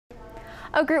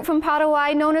A group from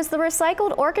Paraguay known as the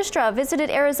Recycled Orchestra visited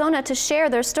Arizona to share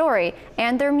their story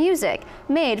and their music,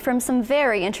 made from some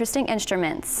very interesting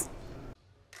instruments.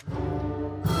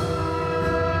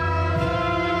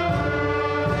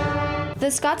 The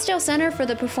Scottsdale Center for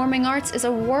the Performing Arts is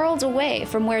a world away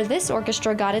from where this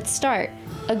orchestra got its start,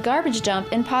 a garbage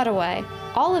dump in Paraguay.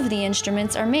 All of the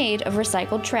instruments are made of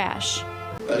recycled trash.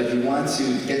 But if you want to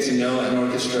get to know an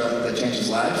orchestra that changes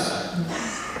lives,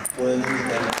 pueden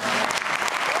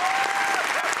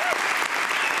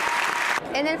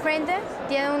En el frente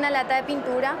tiene una lata de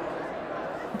pintura.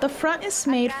 The front is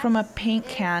made from a paint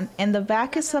can and the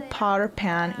back is a powder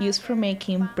pan used for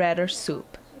making bread or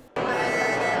soup.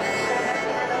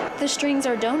 The strings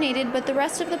are donated, but the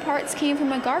rest of the parts came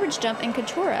from a garbage dump in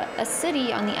Catura, a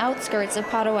city on the outskirts of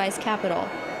Paraguay's capital.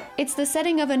 It's the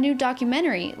setting of a new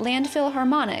documentary, Landfill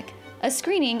Harmonic. A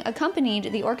screening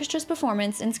accompanied the orchestra's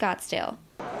performance in Scottsdale.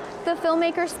 The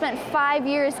filmmakers spent 5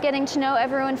 years getting to know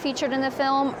everyone featured in the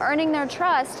film, earning their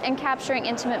trust and capturing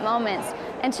intimate moments.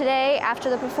 And today,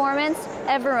 after the performance,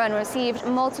 everyone received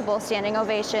multiple standing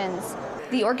ovations.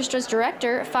 The orchestra's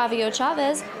director, Fabio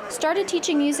Chavez, started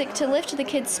teaching music to lift the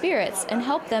kids' spirits and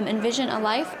help them envision a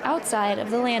life outside of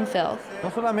the landfill.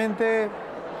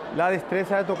 It's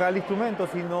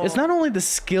not only the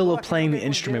skill of playing the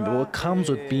instrument, but what comes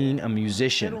with being a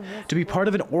musician. To be part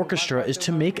of an orchestra is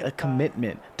to make a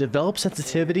commitment, develop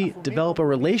sensitivity, develop a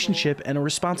relationship, and a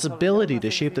responsibility to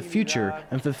shape the future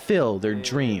and fulfill their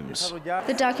dreams.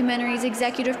 The documentary's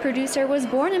executive producer was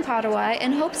born in Paraguay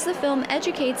and hopes the film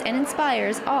educates and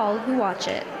inspires all who watch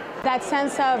it. That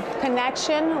sense of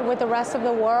connection with the rest of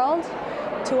the world,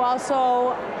 to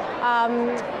also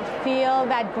feel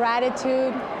that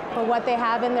gratitude for what they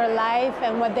have in their life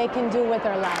and what they can do with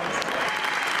their lives.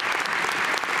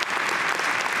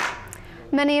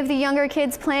 Many of the younger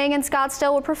kids playing in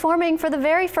Scottsdale were performing for the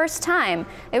very first time.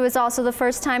 It was also the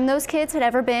first time those kids had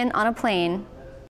ever been on a plane.